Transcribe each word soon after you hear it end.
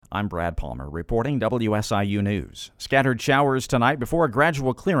I'm Brad Palmer, reporting WSIU News. Scattered showers tonight before a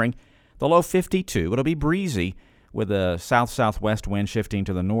gradual clearing. The low 52. It'll be breezy with a south-southwest wind shifting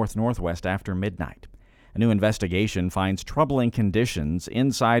to the north-northwest after midnight. A new investigation finds troubling conditions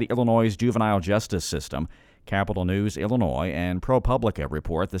inside Illinois' juvenile justice system. Capital News Illinois and ProPublica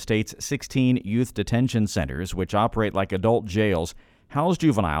report the state's 16 youth detention centers, which operate like adult jails, house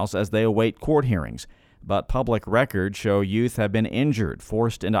juveniles as they await court hearings. But public records show youth have been injured,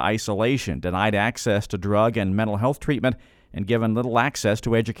 forced into isolation, denied access to drug and mental health treatment, and given little access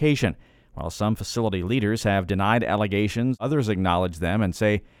to education. While some facility leaders have denied allegations, others acknowledge them and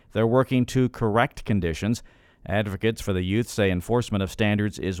say they're working to correct conditions. Advocates for the youth say enforcement of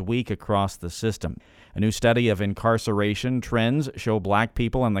standards is weak across the system. A new study of incarceration trends show black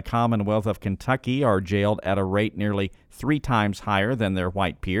people in the Commonwealth of Kentucky are jailed at a rate nearly 3 times higher than their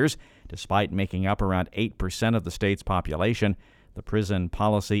white peers, despite making up around 8% of the state's population. The Prison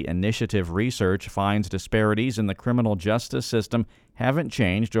Policy Initiative research finds disparities in the criminal justice system haven't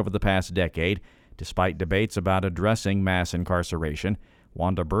changed over the past decade, despite debates about addressing mass incarceration.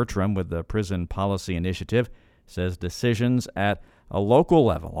 Wanda Bertram with the Prison Policy Initiative says decisions at a local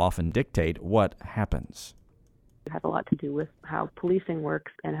level often dictate what happens. It has a lot to do with how policing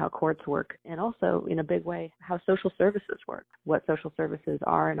works and how courts work, and also, in a big way, how social services work, what social services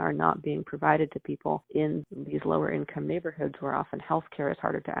are and are not being provided to people in these lower-income neighborhoods where often health care is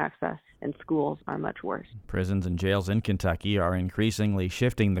harder to access and schools are much worse. Prisons and jails in Kentucky are increasingly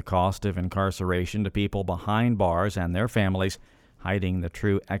shifting the cost of incarceration to people behind bars and their families, hiding the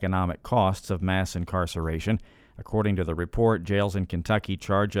true economic costs of mass incarceration. According to the report, jails in Kentucky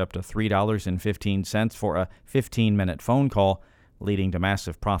charge up to $3.15 for a 15-minute phone call, leading to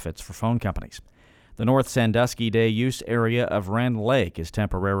massive profits for phone companies. The North Sandusky Day use area of Rend Lake is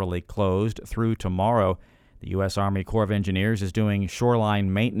temporarily closed through tomorrow. The U.S. Army Corps of Engineers is doing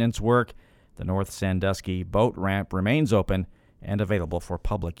shoreline maintenance work. The North Sandusky boat ramp remains open and available for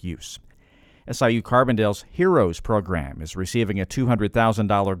public use. SIU Carbondale's Heroes program is receiving a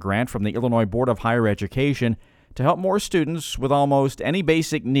 $200,000 grant from the Illinois Board of Higher Education to help more students with almost any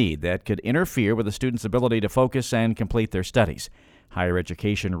basic need that could interfere with a student's ability to focus and complete their studies. Higher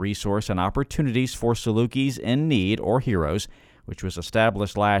Education Resource and Opportunities for Salukis in Need, or HEROES, which was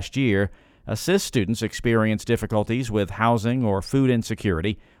established last year, assists students experience difficulties with housing or food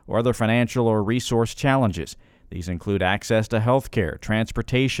insecurity or other financial or resource challenges. These include access to health care,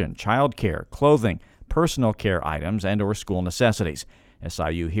 transportation, child care, clothing, personal care items, and or school necessities.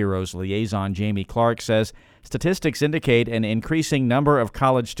 SIU Heroes liaison Jamie Clark says statistics indicate an increasing number of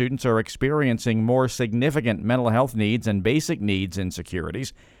college students are experiencing more significant mental health needs and basic needs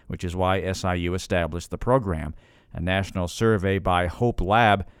insecurities, which is why SIU established the program. A national survey by Hope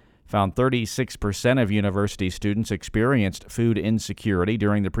Lab found 36% of university students experienced food insecurity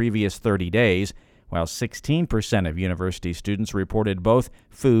during the previous 30 days, while 16% of university students reported both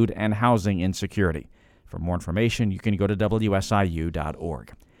food and housing insecurity. For more information, you can go to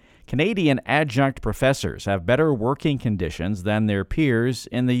WSIU.org. Canadian adjunct professors have better working conditions than their peers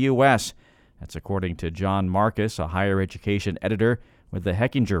in the U.S. That's according to John Marcus, a higher education editor with the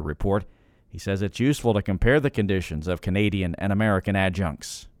Hechinger Report. He says it's useful to compare the conditions of Canadian and American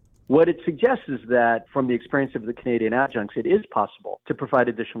adjuncts. What it suggests is that from the experience of the Canadian adjuncts, it is possible to provide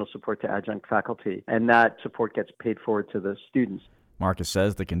additional support to adjunct faculty, and that support gets paid forward to the students. Marcus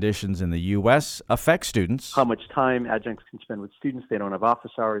says the conditions in the U.S. affect students. How much time adjuncts can spend with students. They don't have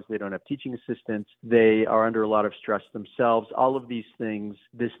office hours. They don't have teaching assistants. They are under a lot of stress themselves. All of these things,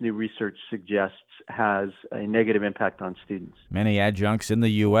 this new research suggests, has a negative impact on students. Many adjuncts in the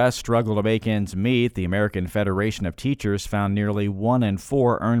U.S. struggle to make ends meet. The American Federation of Teachers found nearly 1 in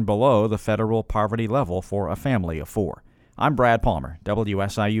 4 earn below the federal poverty level for a family of 4. I'm Brad Palmer,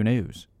 WSIU News.